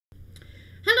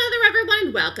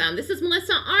and welcome. This is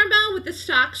Melissa Armbell with the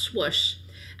stock Swoosh,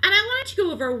 and I wanted to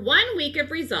go over 1 week of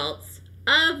results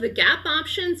of the Gap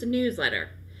Options newsletter.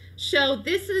 So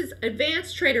this is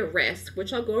advanced trader risk,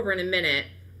 which I'll go over in a minute.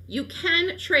 You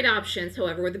can trade options,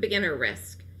 however, with a beginner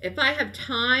risk. If I have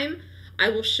time, I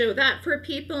will show that for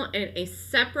people in a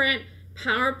separate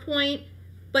PowerPoint.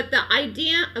 But the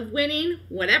idea of winning,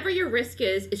 whatever your risk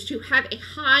is to have a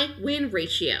high win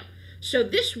ratio. So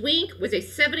this week was a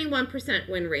 71%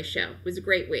 win ratio. It was a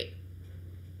great week.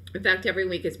 In fact, every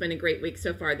week has been a great week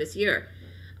so far this year.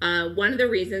 One of the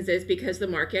reasons is because the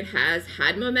market has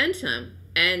had momentum,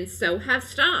 and so have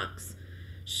stocks.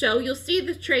 So you'll see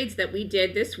the trades that we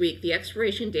did this week. The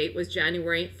expiration date was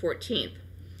January 14th.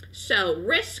 So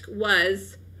risk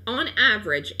was, on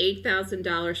average,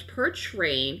 $8,000 per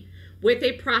trade with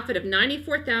a profit of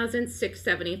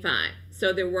 $94,675.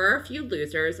 So there were a few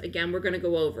losers. Again, we're going to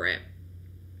go over it.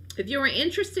 If you are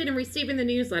interested in receiving the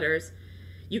newsletters,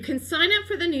 you can sign up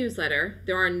for the newsletter.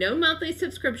 There are no monthly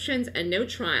subscriptions and no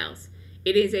trials.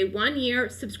 It is a 1-year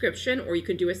subscription, or you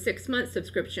can do a 6-month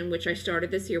subscription, which I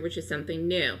started this year, which is something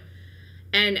new.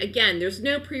 And again, there's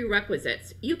no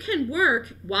prerequisites. You can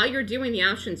work while you're doing the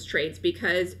options trades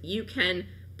because you can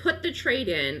put the trade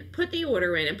in, put the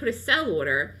order in, and put a sell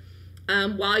order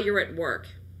while you're at work.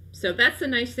 So that's the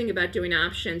nice thing about doing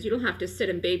options. You don't have to sit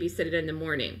and babysit it in the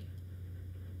morning.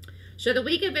 So the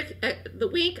week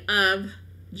of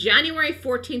January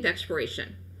 14th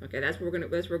expiration. Okay, that's what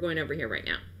we're going over here right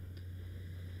now.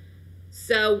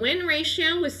 So win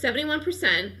ratio was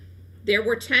 71%. There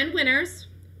were 10 winners.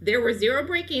 There were 0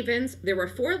 break-evens. There were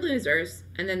 4 losers,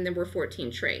 and then there were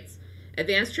 14 trades.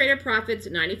 Advanced trader profits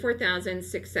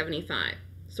 $94,675.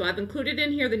 So I've included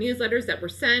in here the newsletters that were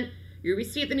sent. You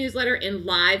receive the newsletter in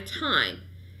live time.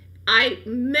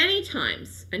 Many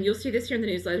times, and you'll see this here in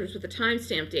the newsletters with the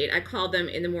timestamp date, I call them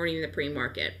in the morning in the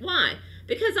pre-market. Why?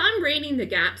 Because I'm rating the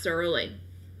gaps early.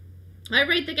 I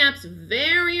rate the gaps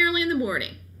very early in the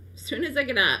morning, as soon as I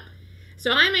get up.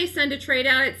 So I may send a trade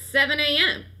out at 7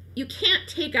 a.m. You can't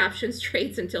take options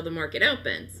trades until the market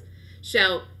opens.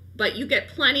 So, but you get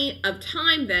plenty of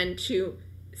time then to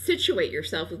situate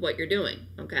yourself with what you're doing,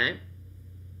 okay?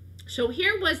 So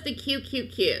here was the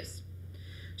QQQs.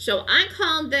 So I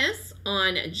called this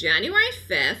on January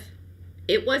 5th.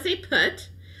 It was a put.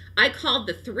 I called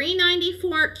the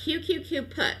 394 QQQ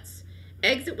puts.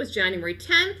 Exit was January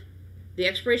 10th. The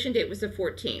expiration date was the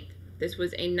 14th. This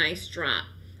was a nice drop.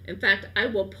 In fact, I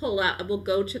will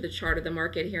go to the chart of the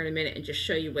market here in a minute and just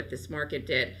show you what this market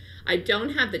did. I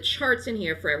don't have the charts in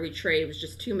here for every trade. It was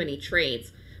just too many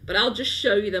trades. But I'll just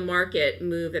show you the market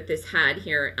move that this had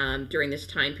here during this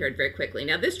time period very quickly.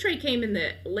 Now, this trade came in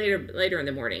the later in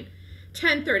the morning,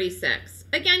 10:36.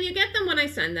 Again, you get them when I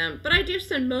send them, but I do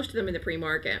send most of them in the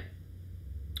pre-market.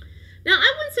 Now,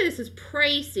 I wouldn't say this is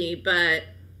pricey, but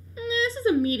this is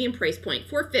a medium price point,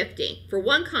 $450 for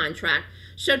one contract.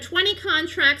 So 20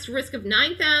 contracts, risk of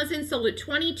 $9,000, sold at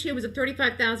 22 was a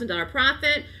 $35,000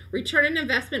 profit. Return on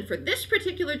investment for this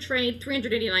particular trade,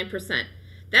 389%.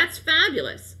 That's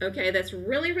fabulous, okay? That's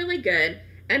really, really good.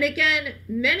 And again,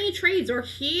 many trades are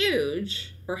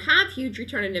huge or have huge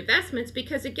return on investments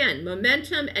because, again,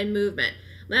 momentum and movement.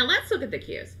 Now, let's look at the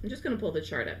Qs. I'm just going to pull the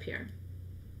chart up here.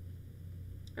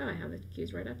 Oh, I have the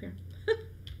Qs right up here.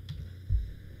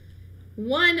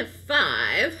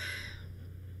 1-5.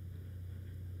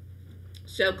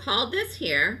 So called this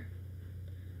here.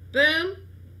 Boom,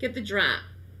 get the drop.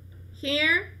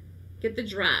 Here, get the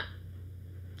drop.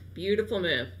 Beautiful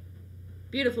move.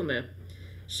 Beautiful move.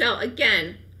 So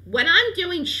again, when I'm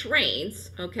doing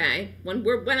trades, okay, when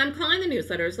I'm calling the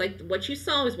newsletters, like what you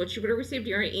saw is what you would have received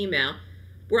your email,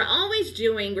 we're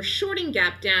shorting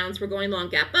gap downs, we're going long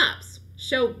gap ups.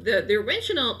 So the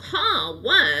original call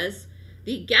was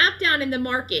the gap down in the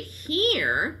market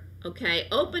here, okay,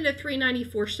 opened at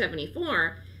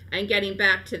 394.74, and getting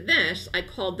back to this, I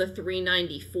called the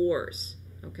 394s,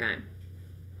 okay.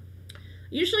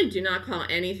 Usually do not call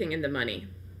anything in the money.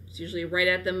 It's usually right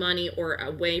at the money or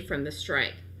away from the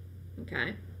strike,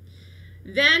 okay?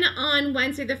 Then on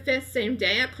Wednesday the 5th, same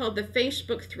day, I called the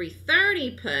Facebook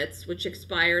 330 puts, which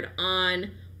expired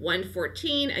on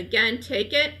 1/14. Again,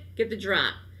 take it, get the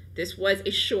drop. This was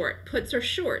a short. Puts are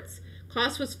shorts.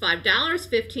 Cost was $5,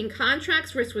 15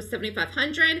 contracts, risk was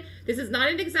 $7,500. This is not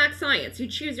an exact science. You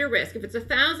choose your risk. If it's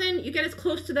 1,000, you get as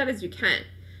close to that as you can.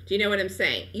 Do you know what I'm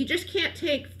saying? You just can't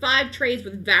take 5 trades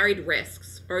with varied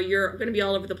risks or you're going to be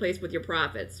all over the place with your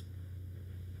profits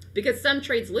because some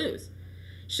trades lose.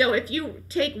 So if you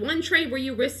take one trade where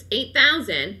you risk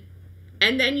 8,000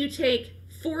 and then you take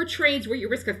 4 trades where you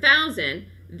risk 1,000,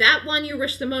 that one you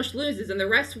risk the most loses and the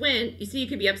rest win. You see, you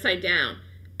could be upside down.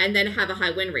 and then have a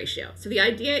high win ratio. So the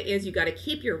idea is you got to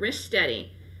keep your risk steady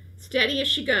as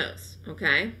she goes,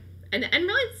 okay? And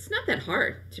really, it's not that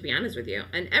hard, to be honest with you.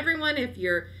 And everyone, if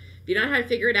you don't know how to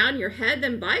figure it out in your head,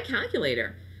 then buy a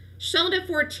calculator. Sold at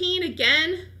 14,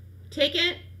 again, take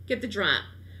it, get the drop.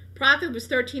 Profit was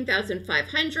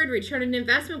 13,500. Return on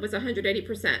investment was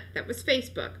 180%. That was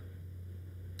Facebook.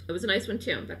 It was a nice one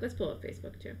too. In fact, let's pull up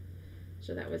Facebook too.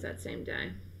 So that was that same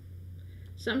day.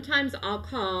 Sometimes I'll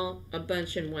call a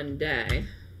bunch in one day.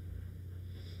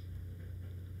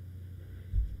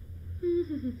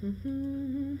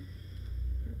 Where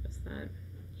was that?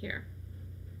 Here.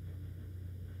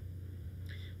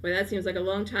 Well, that seems like a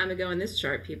long time ago in this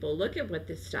chart, people. Look at what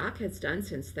this stock has done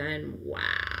since then.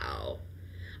 Wow.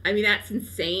 I mean, that's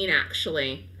insane,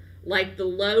 actually. Like the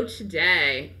low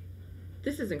today,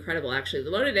 this is incredible, actually. The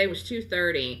low today was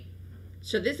 230.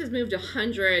 So this has moved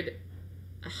 100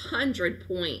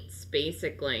 points,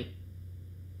 basically.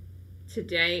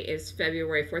 Today is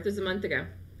February 4th. It was a month ago.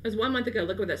 It was 1 month ago.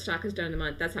 Look what that stock has done in a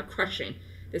month. That's how crushing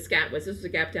this gap was. This was a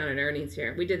gap down in earnings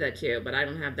here. We did that too, but I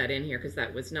don't have that in here because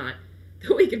that was not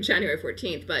the week of January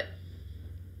 14th. But,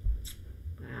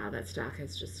 wow, that stock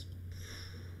has just...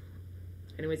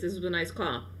 Anyways, this was a nice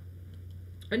call.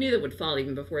 I knew that would fall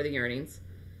even before the earnings.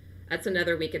 That's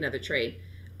another week, another trade.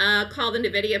 Called the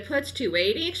NVIDIA puts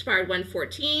 280, expired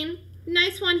 114.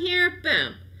 Nice one here,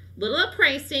 boom. Little up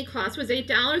pricey, cost was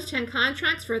 $8, 10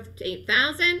 contracts for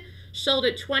 $8,000. Sold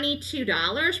at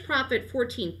 $22, profit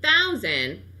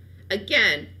 $14,000.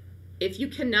 Again, if you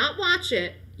cannot watch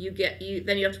it,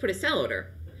 then you have to put a sell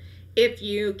order. If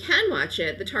you can watch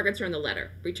it, the targets are in the letter.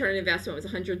 Return on investment was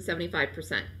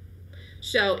 175%.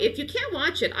 So if you can't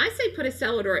watch it, I say put a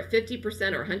sell order at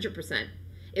 50% or 100%.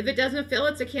 If it doesn't fill,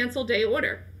 it's a cancel day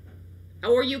order.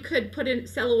 Or you could put a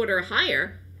sell order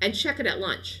higher and check it at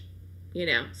lunch. You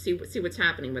know, see what's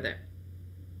happening with it.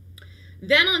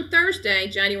 Then on Thursday,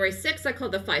 January 6th, I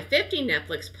called the 550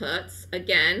 Netflix puts.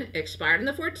 Again, expired on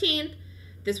the 14th.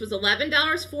 This was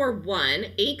 $11 for one.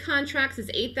 8 contracts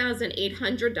is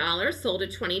 $8,800. Sold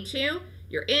at 22.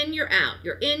 You're in, you're out.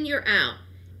 You're in, you're out.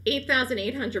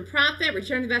 8,800 profit,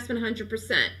 return on investment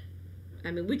 100%. I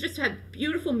mean, we just had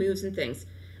beautiful moves and things.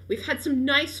 We've had some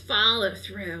nice follow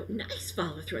through in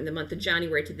the month of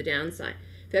January to the downside.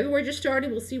 February just started.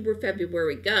 We'll see where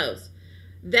February goes.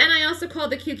 Then I also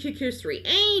called the QQQ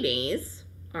 380s.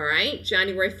 All right,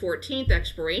 January 14th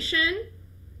expiration.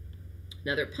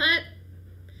 Another put.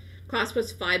 Cost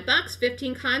was $5,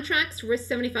 15 contracts, risk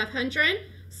 7,500.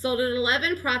 Sold at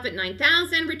 11, profit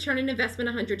 9,000, return on investment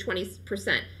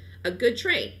 120%. A good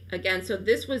trade. Again, so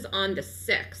this was on the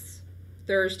 6th,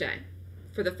 Thursday.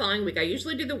 For the following week, I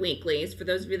usually do the weeklies, for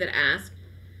those of you that ask.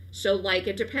 So, like,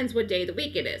 it depends what day of the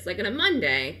week it is. Like, on a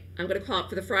Monday, I'm going to call it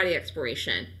for the Friday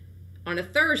expiration. On a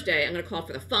Thursday, I'm going to call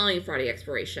for the following Friday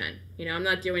expiration. You know, I'm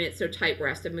not doing it so tight where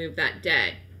I have to move that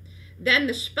day. Then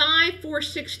the SPY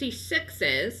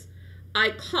 466s, I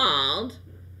called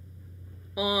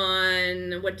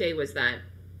on, what day was that?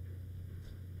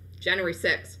 January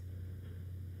 6th.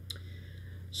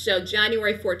 So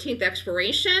January 14th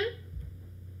expiration,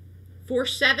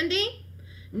 470.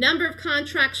 Number of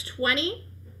contracts, 20.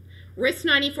 Risk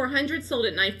 9,400, sold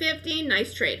at 950.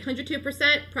 Nice trade,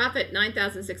 102%. Profit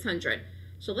 9,600.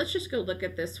 So let's just go look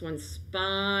at this one,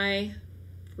 SPY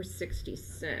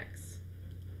 466.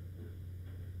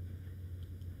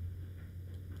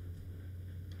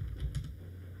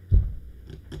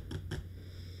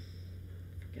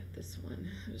 This one,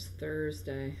 it was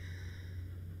Thursday.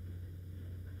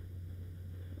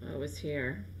 Oh, it was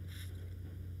here.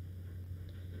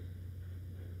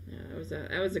 Yeah,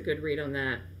 that was a good read on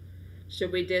that. So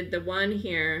we did the one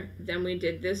here, then we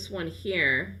did this one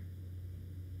here,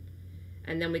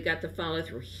 and then we got the follow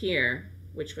through here,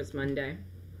 which was Monday.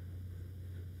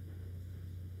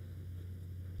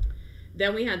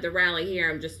 Then we had the rally here.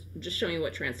 I'm just showing you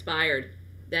what transpired.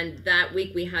 Then that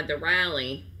week we had the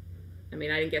rally. I mean,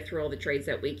 I didn't get through all the trades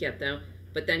that week yet, though.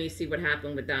 But then you see what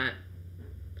happened with that.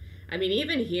 I mean,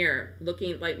 even here,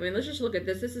 looking like, I mean, let's just look at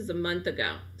this. This is a month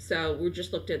ago. So we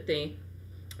just looked at the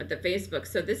Facebook.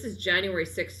 So this is January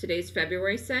 6th. Today's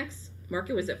February 6th.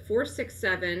 Market was at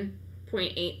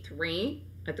 467.83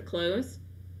 at the close.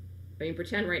 I mean,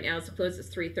 pretend right now it's the close is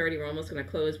 330. We're almost going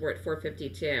to close. We're at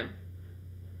 452.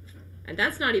 And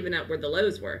that's not even at where the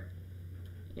lows were.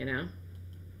 You know?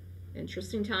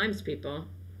 Interesting times, people.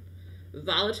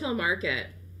 Volatile market.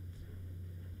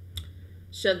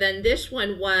 So then this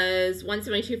one was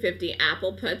 172.50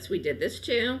 Apple puts. We did this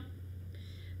too.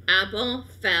 Apple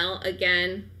fell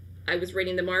again. I was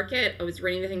reading the market. I was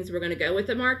reading the things that were going to go with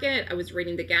the market. I was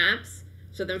reading the gaps.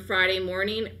 So then Friday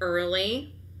morning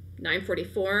early,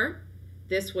 944.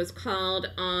 This was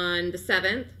called on the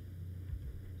 7th.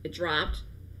 It dropped.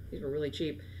 These were really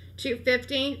cheap.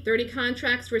 250, 30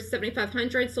 contracts for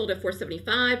 7,500, sold at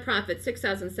 475, profit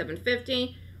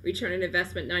 6,750, return on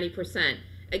investment 90%.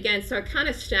 Again, so I kind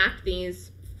of stacked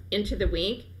these into the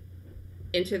week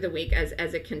as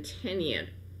it continued.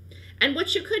 And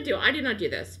what you could do, I did not do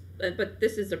this, but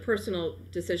this is a personal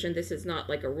decision. This is not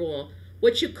like a rule.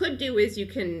 What you could do is you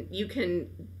can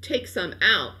take some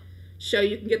out. So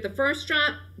you can get the first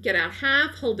drop, get out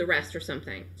half, hold the rest or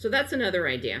something. So that's another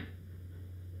idea.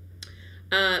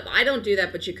 I don't do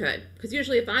that, but you could. Because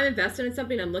usually if I'm invested in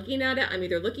something, I'm looking at it, I'm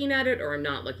either looking at it or I'm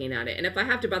not looking at it. And if I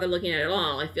have to bother looking at it at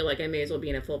all, I feel like I may as well be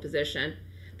in a full position.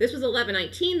 This was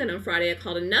 11/19. Then on Friday, I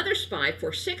called another SPY,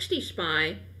 460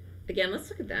 SPY. Again, let's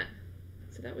look at that.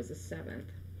 So that was the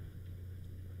 7th.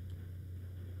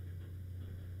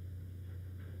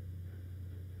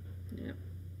 Yep.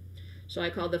 So I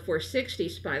called the 460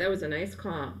 SPY. That was a nice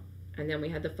call. And then we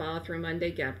had the follow through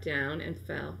Monday, gap down and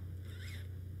fell.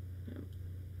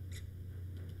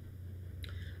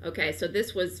 Okay, so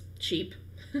this was cheap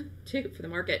for the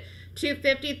market.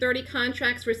 250, 30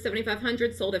 contracts for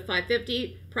 7,500, sold at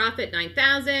 550, profit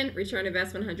 9,000, return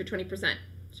investment 120%.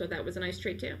 So that was a nice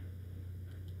trade too.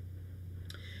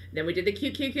 Then we did the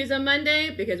QQQs on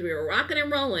Monday because we were rocking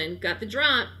and rolling, got the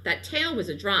drop. That tail was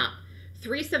a drop.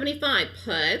 375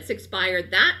 puts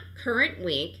expired that current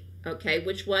week, okay,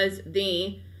 which was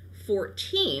the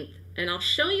 14th. And I'll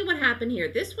show you what happened here.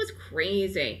 This was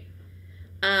crazy.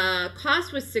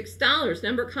 Cost was $6.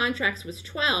 Number of contracts was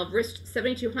 12. Risked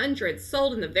 7,200.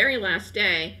 Sold in the very last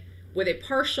day with a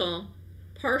partial,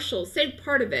 saved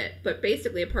part of it, but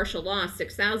basically a partial loss,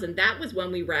 6,000. That was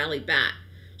when we rallied back.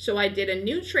 So I did a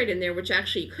new trade in there, which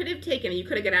actually you could have taken, you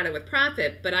could have got out of it with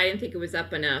profit, but I didn't think it was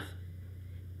up enough.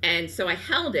 And so I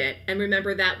held it, and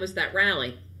remember that was that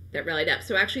rally that rallied up.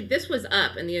 So actually this was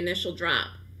up in the initial drop.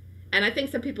 And I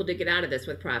think some people did get out of this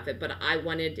with profit, but I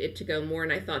wanted it to go more,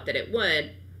 and I thought that it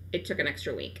would. It took an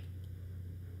extra week.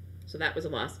 So that was a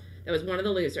loss. That was one of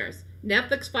the losers.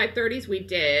 Netflix 530s we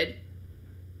did,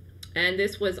 and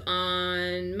this was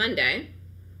on Monday.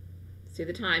 See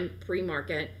the time,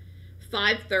 pre-market.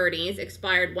 530s,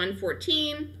 expired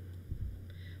 114.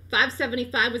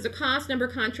 575 was the cost. Number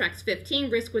of contracts 15.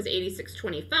 Risk was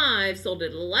 86.25. Sold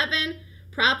at 11.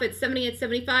 Profit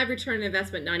 78.75. Return on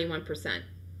investment 91%.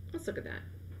 Let's look at that.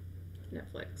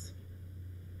 Netflix.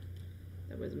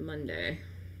 That was Monday.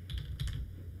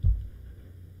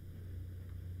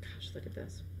 Gosh, look at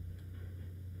this.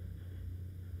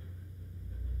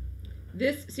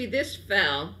 This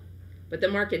fell, but the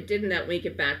market didn't that week.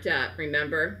 It backed up,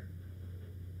 remember?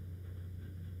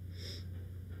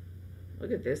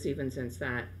 Look at this even since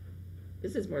that.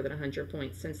 This is more than 100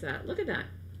 points since that. Look at that.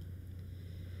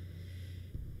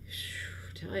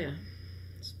 Tell ya.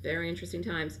 It's very interesting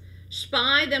times.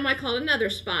 SPY, then I called another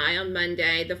SPY on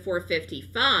Monday, the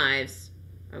 455s.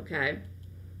 Okay.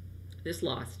 This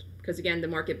lost. Because again, the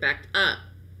market backed up.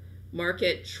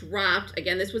 Market dropped.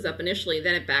 Again, this was up initially,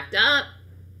 then it backed up,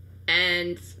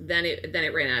 and then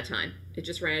it ran out of time. It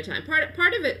just ran out of time.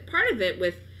 Part of it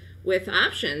with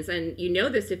options, and you know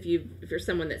this if you're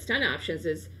someone that's done options,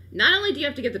 is not only do you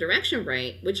have to get the direction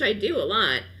right, which I do a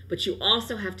lot, but you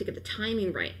also have to get the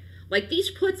timing right. Like these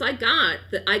puts, I got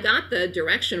the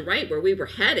direction right where we were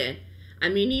headed. I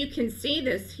mean, you can see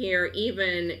this here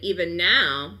even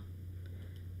now,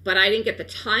 but I didn't get the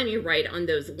timing right on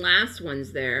those last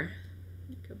ones there. Let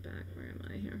me go back. Where am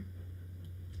I here?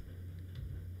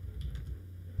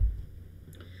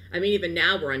 I mean, even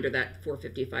now we're under that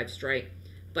 455 strike,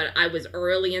 but I was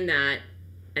early in that,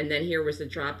 and then here was the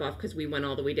drop off because we went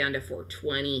all the way down to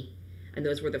 420, and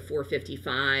those were the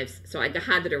 455s. So I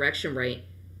had the direction right,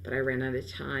 but I ran out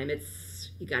of time.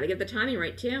 You got to get the timing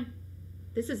right too.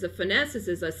 This is a finesse. This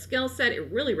is a skill set.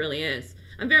 It really, really is.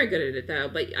 I'm very good at it though,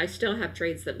 but I still have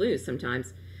trades that lose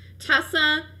sometimes.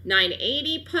 Tesla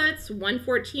 980 puts.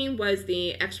 114 was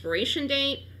the expiration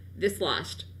date. This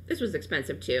lost. This was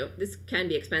expensive too. This can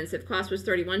be expensive. Cost was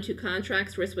 31. 2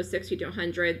 contracts. Risk was 60 to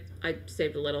 100. I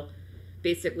saved a little.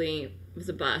 Basically, it was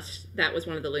a bust. That was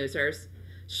one of the losers.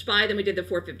 SPY. Then we did the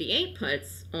 458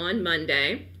 puts on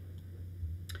Monday.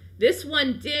 This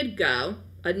one did go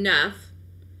enough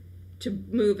to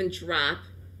move and drop,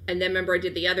 and then remember I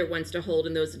did the other ones to hold,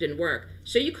 and those didn't work.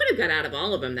 So you could have got out of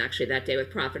all of them actually that day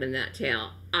with profit in that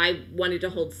tail. I wanted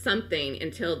to hold something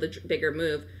until the bigger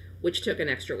move, which took an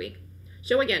extra week.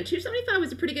 So again, 275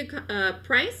 was a pretty good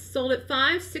price. Sold at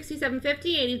 5,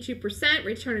 67.50, 82%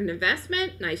 return on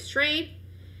investment. Nice trade.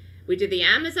 We did the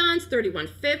Amazons,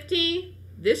 31.50.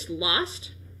 This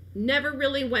lost. never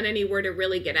really went anywhere to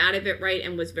really get out of it right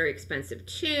and was very expensive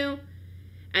too.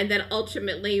 And then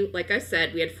ultimately, like I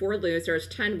said, we had 4 losers,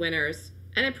 10 winners,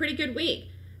 and a pretty good week.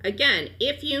 Again,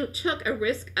 if you took a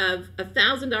risk of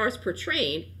 $1,000 per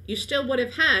trade, you still would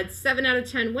have had 7 out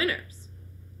of 10 winners.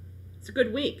 It's a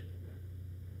good week.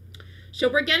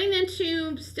 So we're getting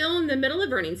into, still in the middle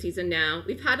of earnings season now.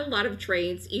 We've had a lot of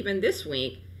trades even this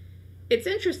week. It's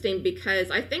interesting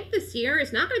because I think this year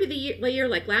is not going to be the year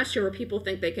like last year where people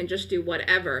think they can just do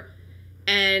whatever.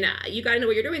 And you got to know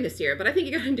what you're doing this year. But I think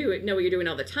you got to know what you're doing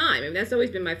all the time. I mean, that's always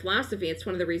been my philosophy. It's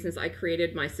one of the reasons I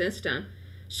created my system.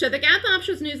 So the Gap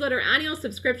Options newsletter annual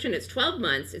subscription, it's 12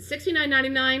 months. It's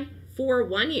 $69.99 for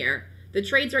 1 year. The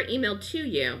trades are emailed to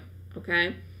you,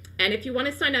 okay? And if you want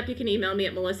to sign up, you can email me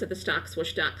at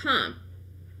melissa@thestockswoosh.com.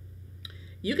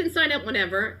 You can sign up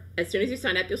whenever. As soon as you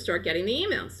sign up, you'll start getting the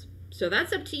emails. So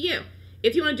that's up to you.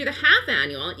 If you want to do the half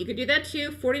annual, you could do that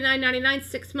too, $49.99,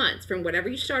 6 months from whatever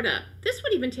you start up. This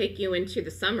would even take you into the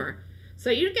summer. So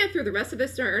you get through the rest of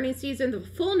this earnings season, the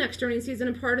full next earnings season,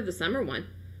 and part of the summer one.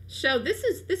 So this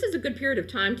is a good period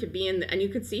of time to be in, and you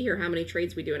can see here how many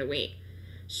trades we do in a week.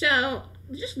 So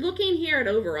just looking here at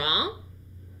overall,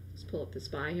 let's pull up the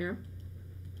SPY here.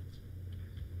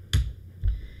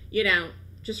 You know,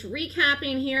 just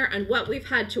recapping here on what we've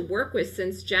had to work with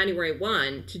since January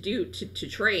 1 to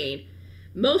trade.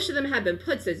 Most of them have been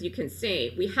puts, as you can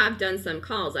see. We have done some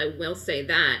calls, I will say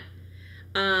that.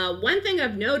 One thing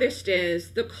I've noticed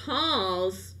is the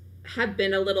calls have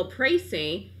been a little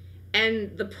pricey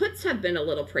and the puts have been a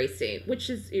little pricey, which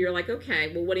is, you're like,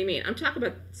 okay, well, what do you mean? I'm talking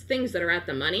about things that are at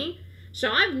the money.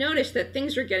 So I've noticed that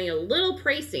things are getting a little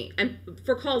pricey and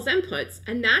for calls and puts,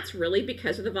 and that's really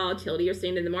because of the volatility you're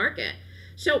seeing in the market.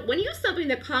 So when you have something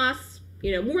that costs,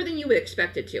 you know, more than you would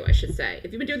expect it to, I should say.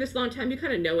 If you've been doing this a long time, you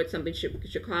kind of know what something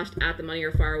should cost at the money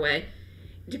or far away,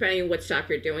 depending on what stock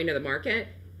you're doing or the market.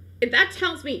 And that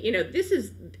tells me, you know,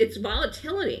 it's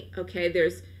volatility, okay?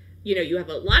 There's, you know, you have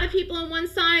a lot of people on one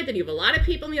side, then you have a lot of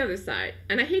people on the other side.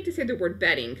 And I hate to say the word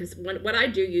betting, because what I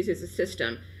do use is a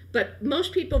system, but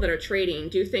most people that are trading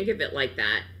do think of it like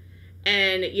that.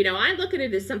 And, you know, I look at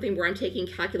it as something where I'm taking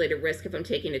calculated risk if I'm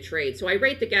taking a trade. So I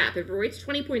rate the gap. If it rates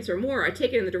 20 points or more, I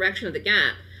take it in the direction of the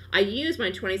gap. I use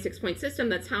my 26-point system.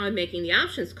 That's how I'm making the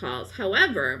options calls.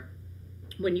 However,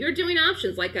 when you're doing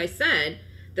options, like I said,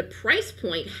 the price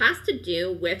point has to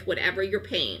do with whatever you're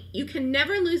paying. You can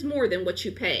never lose more than what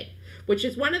you pay, which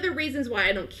is one of the reasons why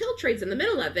I don't kill trades in the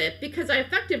middle of it, because I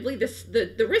effectively,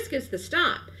 the risk is the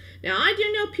stop. Now, I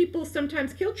do know people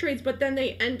sometimes kill trades, but then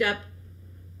they end up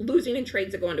losing in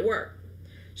trades that go into work.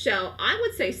 So I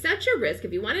would say set your risk,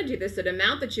 if you want to do this, at an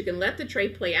amount that you can let the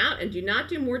trade play out, and do not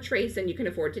do more trades than you can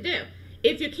afford to do.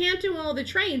 If you can't do all the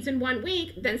trades in 1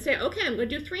 week, then say, okay, I'm going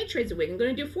to do 3 trades a week, I'm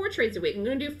going to do 4 trades a week, I'm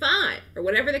going to do 5, or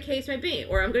whatever the case may be,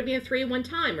 or I'm going to be in 3 at one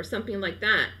time, or something like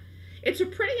that. It's a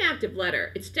pretty active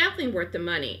letter. It's definitely worth the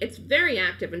money. It's very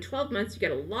active. In 12 months, you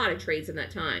get a lot of trades in that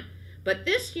time. But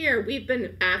this year, we've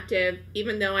been active,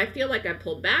 even though I feel like I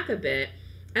pulled back a bit.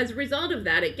 As a result of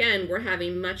that, again, we're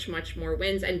having much, much more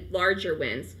wins and larger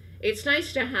wins. It's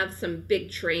nice to have some big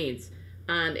trades.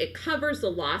 It covers the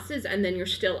losses, and then you're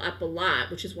still up a lot,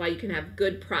 which is why you can have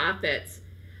good profits.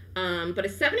 But a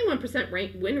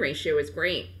 71% win ratio is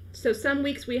great. So some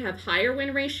weeks we have higher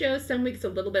win ratios, some weeks a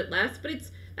little bit less, but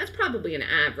that's probably an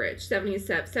average, 70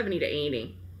 to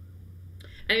 80.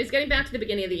 And I was getting back to the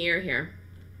beginning of the year here.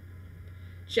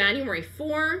 January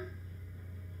 4.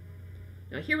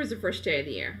 Now, here was the first day of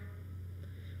the year.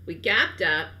 We gapped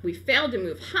up. We failed to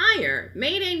move higher.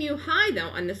 Made a new high, though,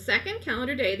 on the second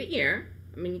calendar day of the year.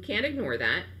 I mean, you can't ignore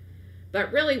that.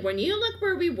 But really, when you look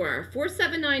where we were,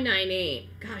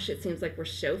 47998, gosh, it seems like we're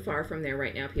so far from there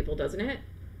right now, people, doesn't it?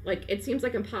 Like, it seems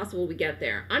like impossible we get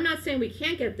there. I'm not saying we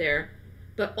can't get there,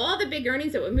 but all the big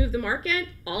earnings that would move the market,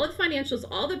 all the financials,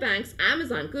 all the banks,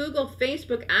 Amazon, Google,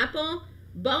 Facebook, Apple,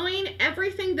 Boeing,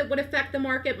 everything that would affect the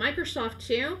market, Microsoft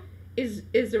too, is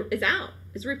out,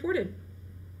 is reported.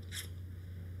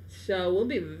 So will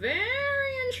be very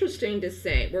interesting to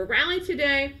see. We're rallying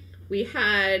today. We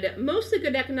had mostly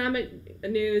good economic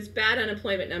news, bad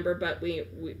unemployment number, but we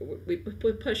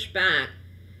pushed back.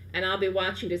 And I'll be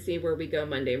watching to see where we go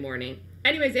Monday morning.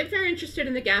 Anyways, if you're interested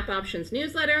in the Gap Options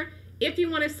newsletter, if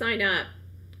you want to sign up,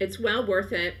 it's well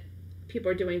worth it. People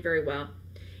are doing very well.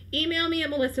 Email me at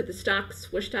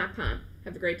melissa@thestockswoosh.com.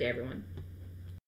 Have a great day, everyone.